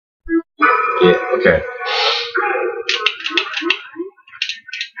Okay.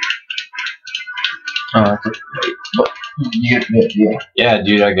 Yeah,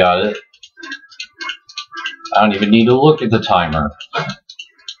 dude, I got it. I don't even need to look at the timer.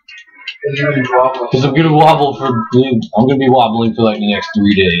 Because I'm gonna wobble for. I'm gonna be wobbling for like the next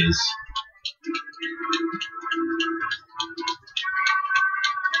 3 days.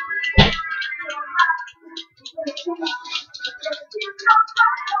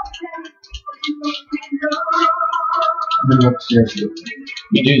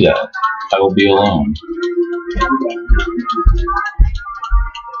 You do that, I will be alone.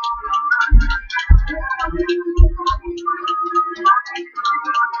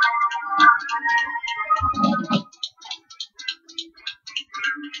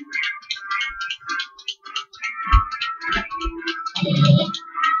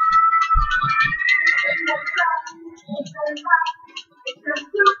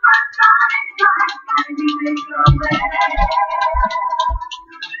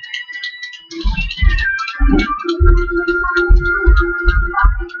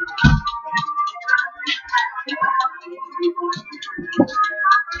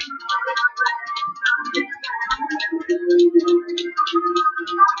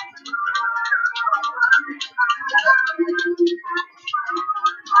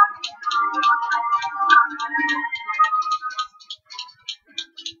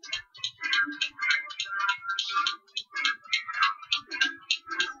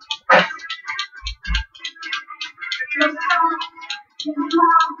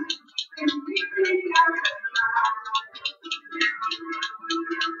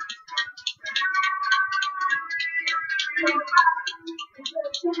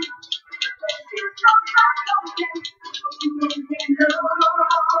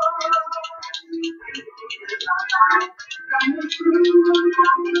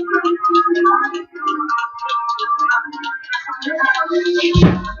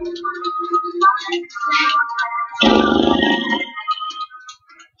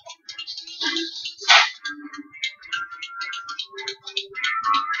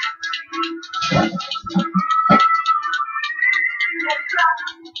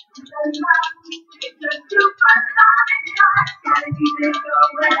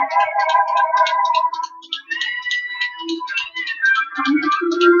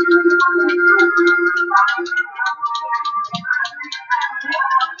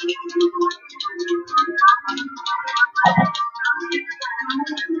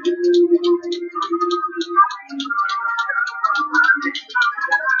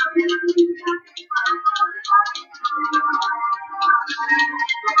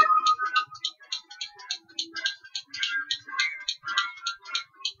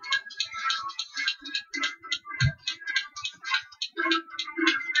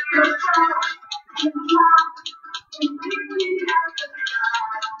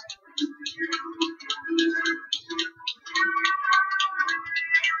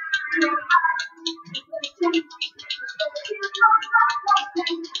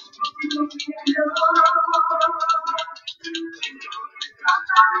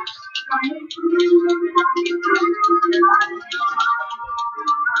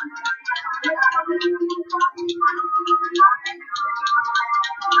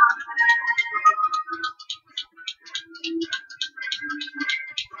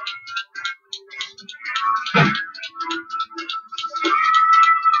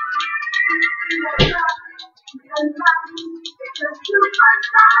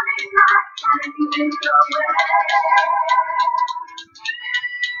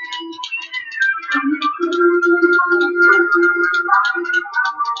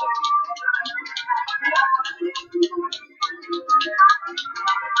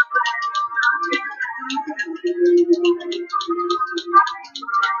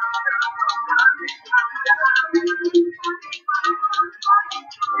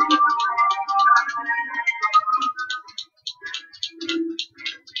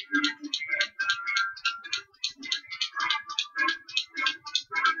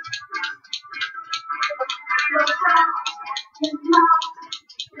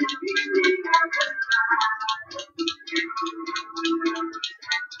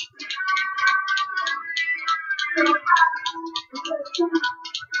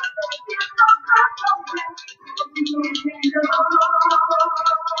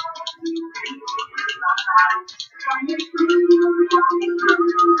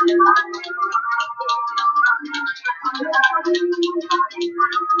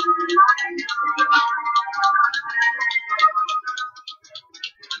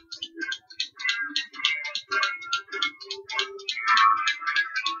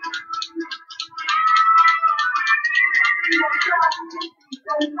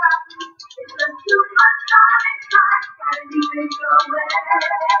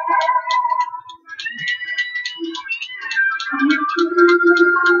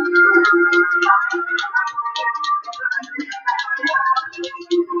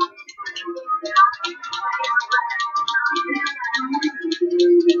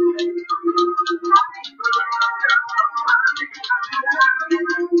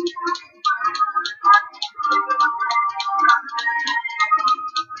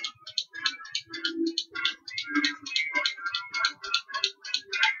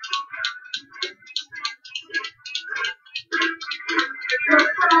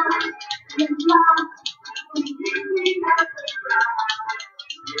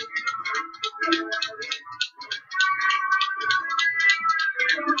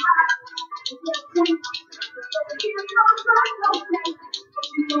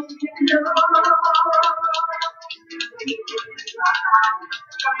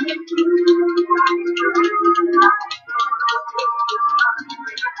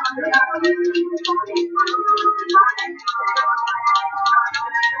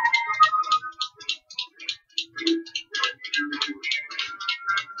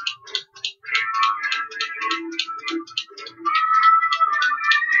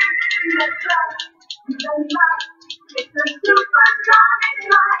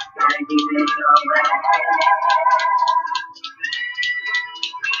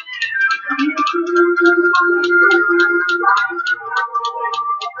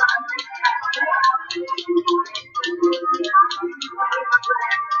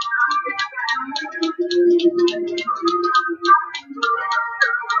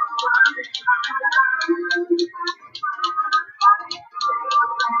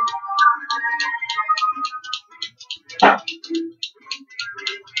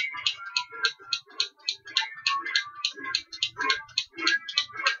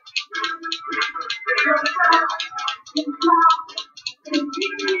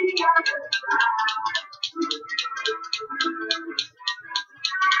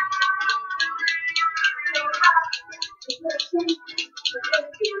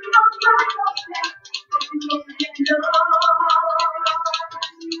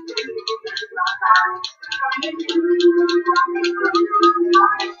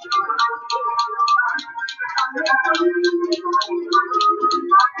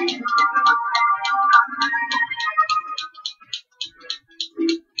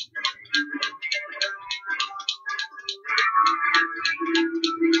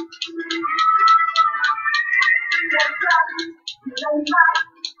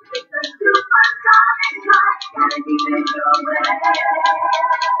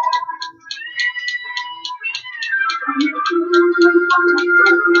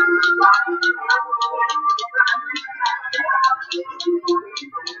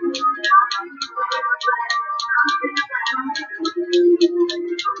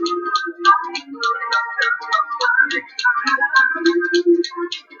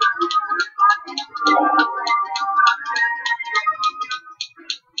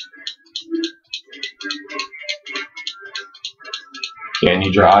 Okay, I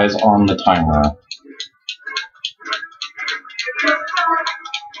need your eyes on the timer.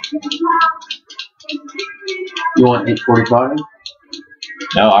 You want 8:45?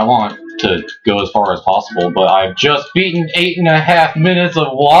 No, I want to go as far as possible, but I've just beaten 8.5 minutes of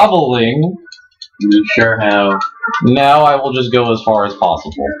wobbling. You sure have. Now I will just go as far as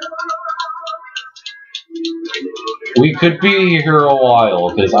possible. We could be here a while,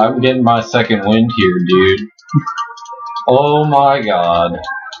 because I'm getting my second wind here, dude. Oh my god.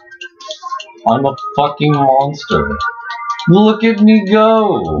 I'm a fucking monster. Look at me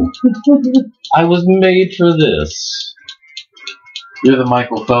go! I was made for this. You're the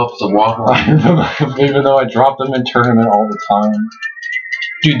Michael Phelps of waffle. Even though I drop them in tournament all the time.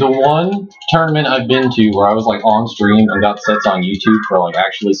 Dude, the one tournament I've been to where I was like on stream and got sets on YouTube for like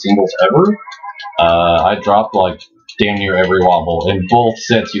actually singles ever, I dropped like damn near every wobble. In both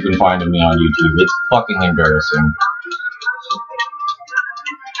sets you can find of me on YouTube. It's fucking embarrassing.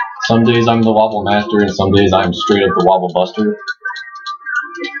 Some days I'm the wobble master and some days I'm straight up the wobble buster.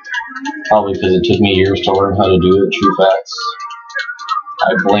 Probably because it took me years to learn how to do it, true facts.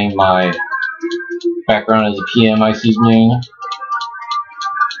 I blame my background as a PMIC's main.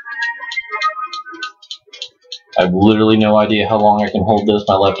 I have literally no idea how long I can hold this.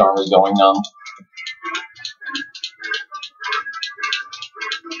 My left arm is going numb.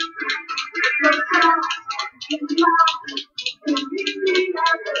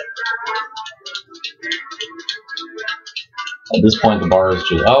 At this point, the bar is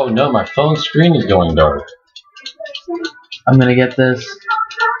just... Oh no, my phone screen is going dark. I'm gonna get this.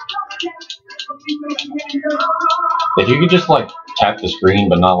 If you could just like tap the screen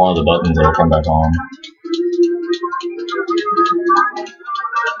but not one of the buttons, it'll come back on.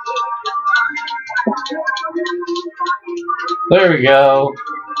 There we go.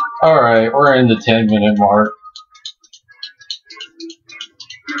 Alright, we're in the 10-minute mark.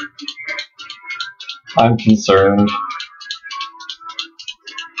 I'm concerned.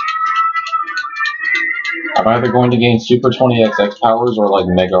 I'm either going to gain Super 20XX powers or like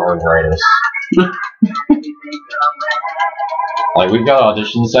Mega Arthritis. Like, we've got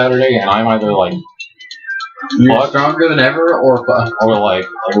audition Saturday, and I'm either like, You're stronger than ever, or like,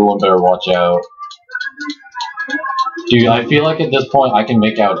 everyone better watch out. Dude, I feel like at this point I can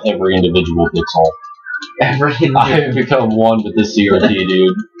make out every individual pixel. I have become one with the CRT,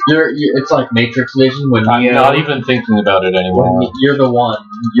 dude. It's like Matrix Vision when I'm not even thinking about it anymore. You're the one.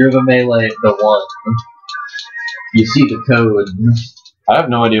 You're the melee, the one. You see the code. I have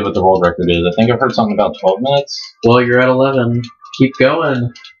no idea what the world record is. I think I've heard something about 12 minutes. Well, you're at 11. Keep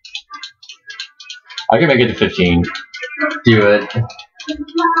going. I can make it to 15. Do it.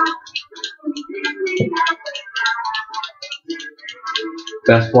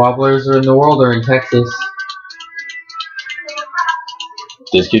 Best wobblers are in the world are in Texas.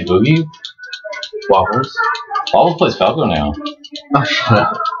 This kid Boogie? Wobbles? Wobbles plays Falco now. Oh, shut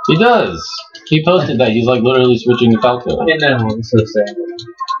up. He does. He posted that. He's like literally switching to Falco. I know, I'm so sad.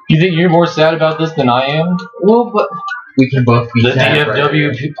 You think you're more sad about this than I am? Well, but we can both be the sad. The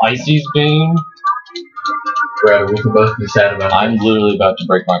DFW Icy's Bane? Right, we can both be sad about it. I'm literally about to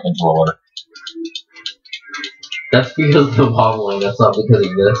break my controller. That's because of the wobbling, that's not because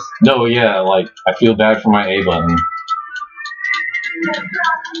of this. No, yeah, like, I feel bad for my A button.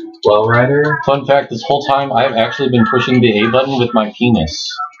 Well, Ryder? Fun fact, this whole time I've actually been pushing the A button with my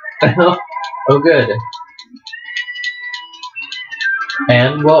penis. Oh, good.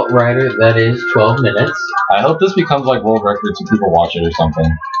 And, well, Ryder, that is 12 minutes. I hope this becomes like world record so people watch it or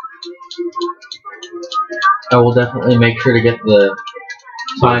something. I will definitely make sure to get the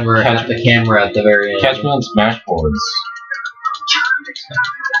timer at the camera at the very end. Catch me on Smash Boards.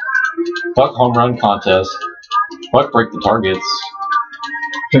 Fuck home run contest. Fuck break the targets.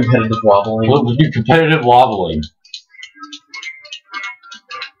 Competitive wobbling. What would do competitive wobbling?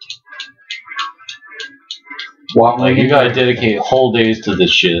 Wobbling. Like, you gotta dedicate whole days to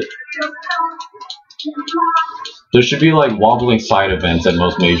this shit. There should be like wobbling side events at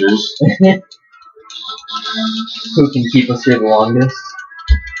most majors. Who can keep us here the longest?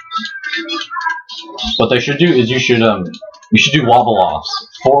 What they should do is you should do wobble offs.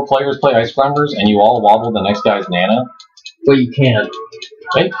 4 players play ice climbers and you all wobble the next guy's nana. Well, you can't.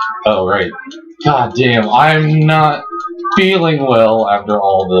 Hey? Oh, right. God damn, I'm not feeling well after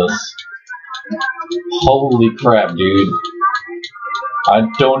all this. Holy crap, dude. I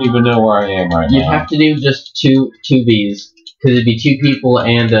don't even know where I am right now. You'd have to do just two Vs. Because it'd be 2 people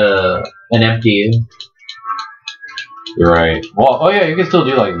and an empty. You're right. Well, oh yeah, you can still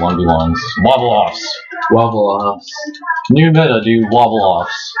do like 1v1s. Wobble offs. Wobble offs. New meta, dude. Wobble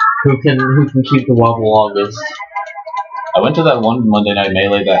offs. Who can keep the wobble longest? I went to that one Monday Night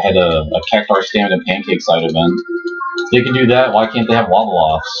Melee that had a Cactar Stand and Pancake side event. If they can do that, why can't they have wobble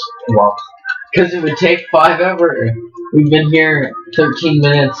offs? Well, because it would take 5 ever. We've been here 13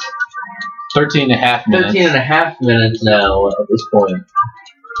 minutes. 13 and a half minutes. 13 and a half minutes now at this point.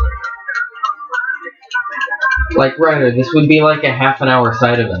 Like, Ryder, this would be like a half an hour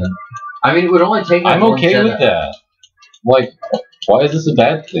side event. I mean, it would only take like I'm okay with that. Like, why is this a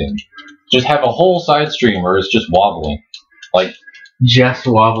bad thing? Just have a whole side stream where it's just wobbling. Like, just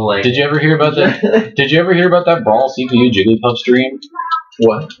wobbling. Did you ever hear about that? Did you ever hear about that Brawl CPU Jigglypuff stream?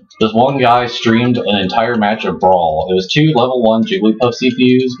 What? This one guy streamed an entire match of Brawl. It was 2 level 1 Jigglypuff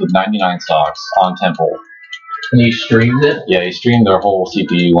CPUs with 99 stocks on Temple. And you streamed it? Yeah, he streamed their whole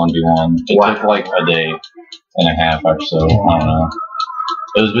CPU 1v1. It took like a day and a half or so. I don't know.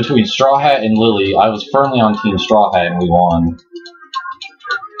 It was between Straw Hat and Lily. I was firmly on Team Straw Hat and we won.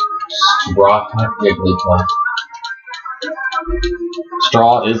 Straw Hat Jigglypuff.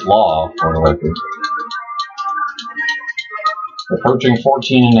 Straw is law, for the record. Approaching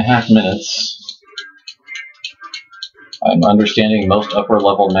 14 and a half minutes. I'm understanding most upper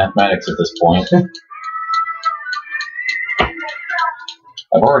level mathematics at this point.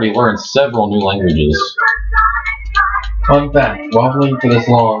 I've already learned several new languages. Fun fact, wobbling for this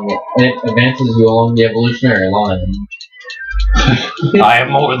long, it advances you along the evolutionary line. I am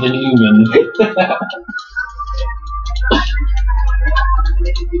more than human.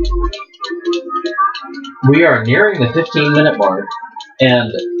 We are nearing the 15-minute mark,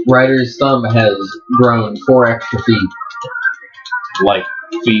 and Ryder's thumb has grown 4 extra feet. Like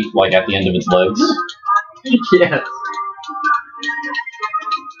feet like at the end of its legs. Yes.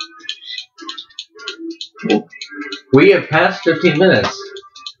 We have passed 15 minutes.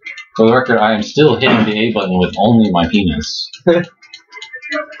 For the record, I am still hitting the A button with only my penis.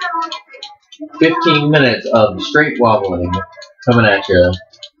 15 minutes of straight wobbling coming at you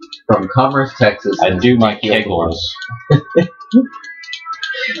from Commerce, Texas. I do my kegels.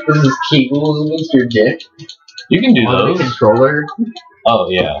 This is Kegels against your dick. You can do On those. the controller. Oh,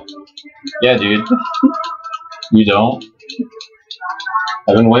 yeah. Yeah, dude. You don't?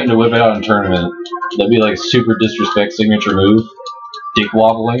 I've been waiting to whip it out in a tournament. That'd be like super disrespect signature move. Dick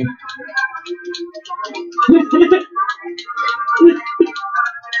wobbling.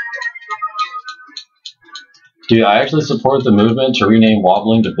 Dude, I actually support the movement to rename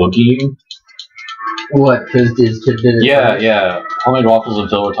wobbling to boogieing. What? Because this kid did it. Yeah, first? yeah. Homemade Waffles and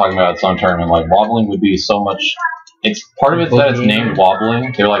Phil were talking about it at some tournament. Like, wobbling would be so much. It's part of it's that it's named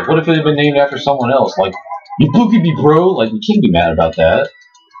wobbling. They're like, what if it had been named after someone else? Like, you boogied me, bro. Like, you can't be mad about that.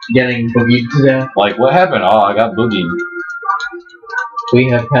 Getting boogied to death. Like, what happened? Oh, I got boogied. We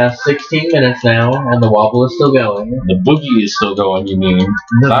have passed 16 minutes now, and the wobble is still going. The boogie is still going, you mean?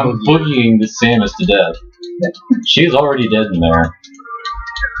 I'm boogieing this Samus to death. She's already dead in there.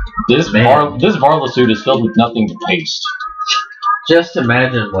 This Varla suit is filled with nothing but paste. Just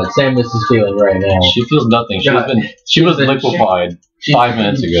imagine what Samus is feeling right now. She feels nothing. She was liquefied 5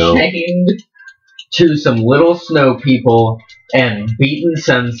 minutes ago. Chained to some little snow people and beaten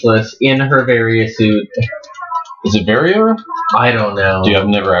senseless in her Varia suit. Is it Varia? I don't know. Dude, I've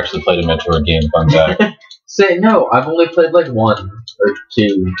never actually played a Metroid game, fun fact. Say no, I've only played like 1 or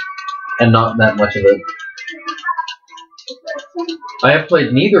 2, and not that much of it. I have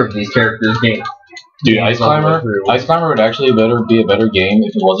played neither of these characters' games. Dude, Ice Climber would actually be a better game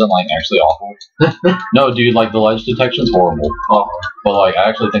if it wasn't like actually awful. No, dude, like the ledge detection's horrible. But like I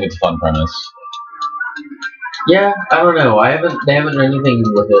actually think it's a fun premise. Yeah, I don't know. They haven't done anything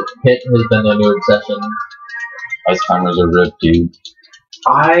with it. Pit has been their new obsession. Ice Climbers are ripped, dude.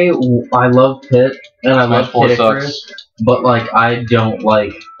 I love Pit and I love Smash 4 Pit sucks. but like I don't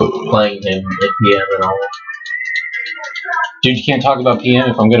like playing him in PM at all. Dude, you can't talk about PM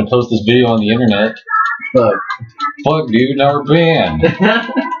if I'm gonna post this video on the internet. Fuck, dude, now we're banned.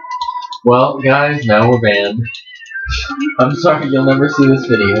 Well, guys, now we're banned. I'm sorry, you'll never see this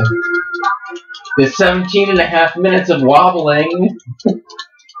video. It's 17.5 minutes of wobbling.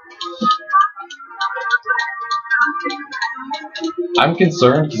 I'm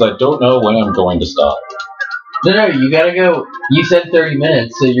concerned because I don't know when I'm going to stop. No, you gotta go. You said 30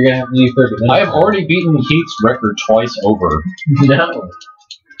 minutes, so you're gonna have to do 30 minutes. I have already beaten Heath's record twice over. No.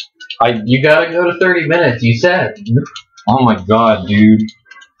 You gotta go to 30 minutes, you said. Oh my god, dude.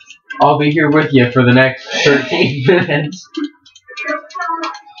 I'll be here with you for the next 13 minutes.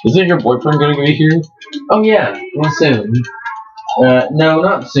 Isn't your boyfriend gonna be here? Oh yeah, well soon. No,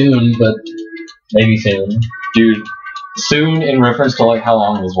 not soon, but maybe soon. Dude, soon in reference to like how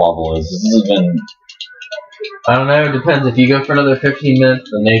long this wobble is. This has been... I don't know, it depends. If you go for another 15 minutes,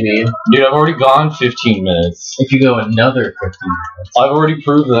 then maybe. Dude, I've already gone 15 minutes. If you go another 15 minutes. I've already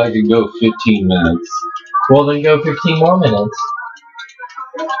proved that I can go 15 minutes. Well, then go 15 more minutes.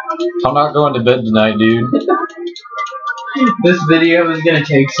 I'm not going to bed tonight, dude. This video is gonna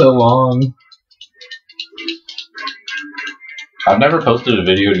take so long. I've never posted a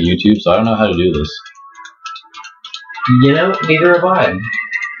video to YouTube, so I don't know how to do this. You know, neither have I.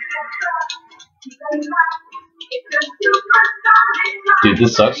 Dude,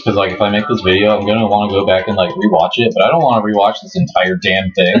 this sucks because like if I make this video, I'm gonna want to go back and like rewatch it, but I don't want to rewatch this entire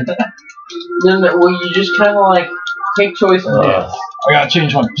damn thing. Then, well, you just kind of like take choice of this. I gotta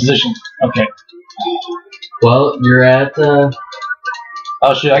change my position. Okay. Well, you're at.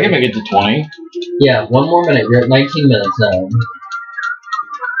 Oh shit! I can make it to 20. Yeah, 1 more minute. You're at 19 minutes now.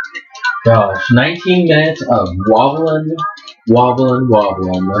 Gosh, 19 minutes of wobbling.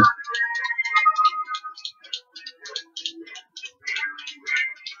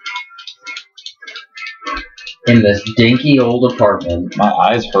 In this dinky old apartment. My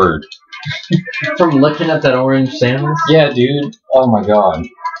eyes hurt. From looking at that orange Samus? Yeah, dude. Oh my god.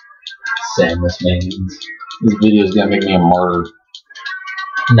 Samus mains. This video is gonna make me a martyr.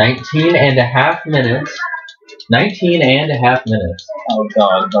 19.5 minutes. 19.5 minutes. Oh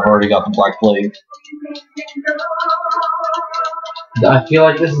god, I've already got the Black Plague. I feel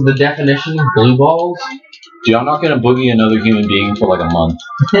like this is the definition of blue balls. Dude, I'm not gonna boogie another human being for like a month.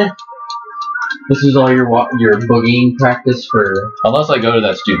 This is all your boogieing practice for... Unless I go to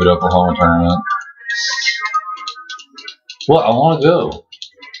that stupid Oklahoma tournament. Well, I want to go.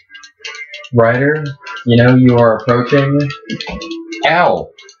 Ryder, you know, you are approaching Ow!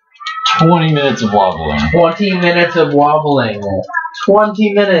 20 minutes of wobbling. 20 minutes of wobbling.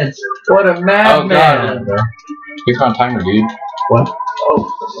 20 minutes. What a madman. God. Here's my timer, dude. What?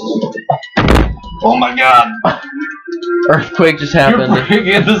 Oh my god. Earthquake just happened. You're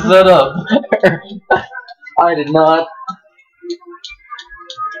breaking the setup. I did not.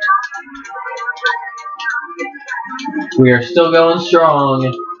 We are still going strong.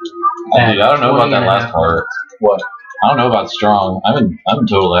 Dude, I don't know about that last part. What? I don't know about strong. I'm in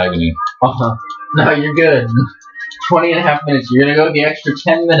total agony. No, you're good. 20 and a half minutes. You're gonna go the extra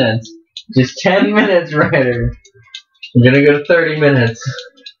 10 minutes. Just 10 minutes, Ryder. You're gonna go to 30 minutes.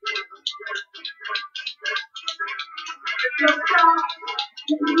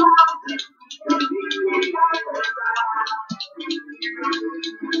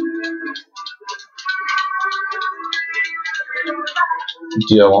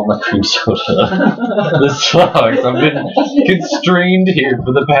 Dude, I want my cream soda. This sucks. I've been constrained here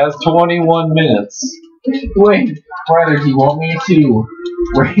for the past 21 minutes. Wait, Ryder, do you want me to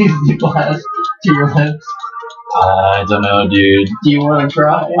raise the glass to your lips? I don't know, dude. Do you want to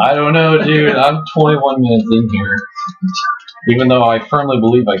try? I don't know, dude. I'm 21 minutes in here. Even though I firmly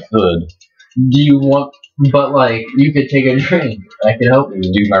believe I could. Do you want... But, like, you could take a drink. I could help you.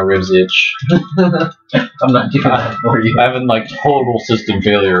 Dude, my ribs itch. I'm not doing that for you. I'm having, like, total system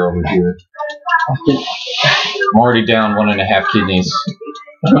failure over here. I'm already down 1.5 kidneys.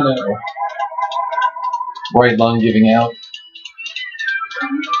 Right lung giving out.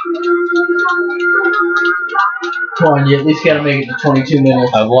 Come on, you at least gotta make it to 22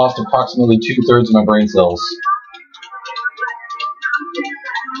 minutes. I've lost approximately 2/3 of my brain cells.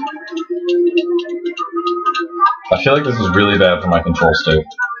 I feel like this is really bad for my control stick.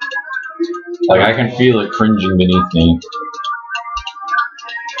 Like, I can feel it cringing beneath me.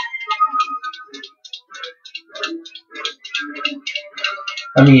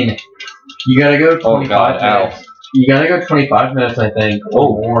 I mean, you gotta go 25 Oh god, minutes. ow. You gotta go 25 minutes, I think,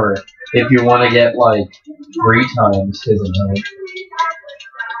 or more, if you want to get, like, 3 times his amount.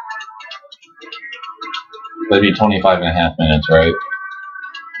 That'd be 25.5 minutes, right?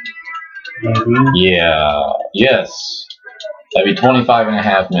 Maybe. Yeah. Yes. That'd be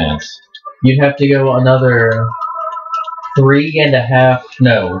 25.5 minutes. You'd have to go another 3.5,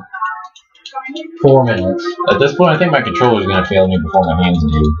 no, 4 minutes. At this point, I think my controller's gonna fail me before my hands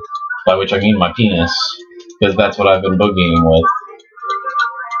do. By which I mean my penis. Because that's what I've been boogieing with.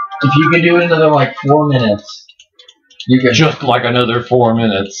 If you can do it another, like, 4 minutes, you can... Just like another 4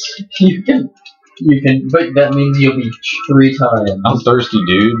 minutes. You can, but that means you'll be 3 times. I'm thirsty,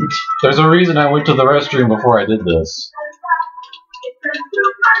 dude. There's a reason I went to the restroom before I did this.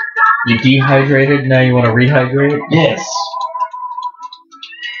 You dehydrated, now you want to rehydrate? Yes.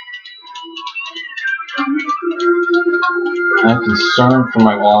 I'm concerned for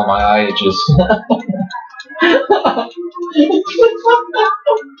my wall. My eye itches.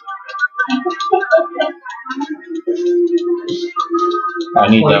 I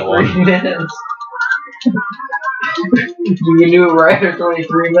need that one. 23 minutes. You can do it right at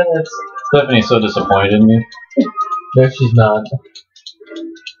 23 minutes. Stephanie's so disappointed in me. No, she's not.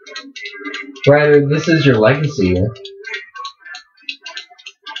 Ryder, this is your legacy.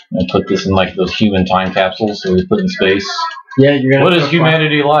 I put this in like those human time capsules so we put in space. Yeah, you're gonna. What is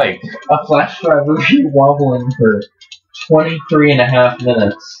humanity like? A flash drive will be wobbling for 23.5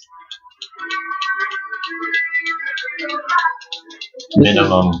 minutes.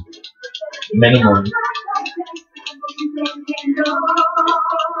 Minimum. Minimum. I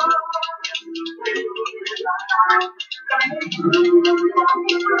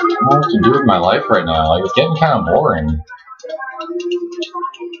don't know what to do with my life right now. Like, it's getting kind of boring.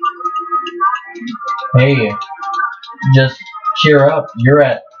 Hey, just cheer up. You're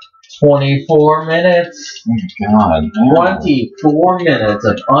at 24 minutes. Oh my god. Man. 24 minutes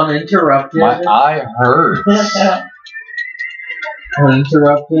of uninterrupted. My eye hurts.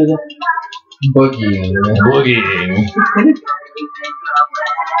 Uninterrupted boogieing. Boogieing.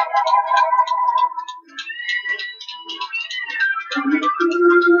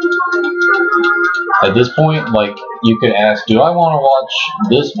 At this point, like, you could ask, do I want to watch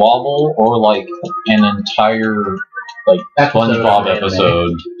this wobble or, like, an entire, like, SpongeBob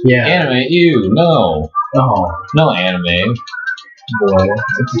episode? Yeah. Anime? Ew, no. Oh. No anime. Boy,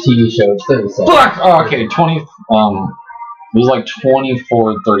 it's a TV show. It's 37. Fuck! Oh, okay, 20, it was like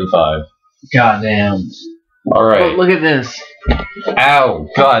 24:35. Goddamn. Alright. Look at this. Ow,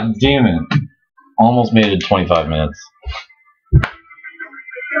 god damn it. Almost made it 25 minutes.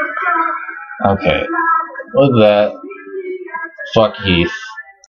 Okay. Look at that. Fuck Heath.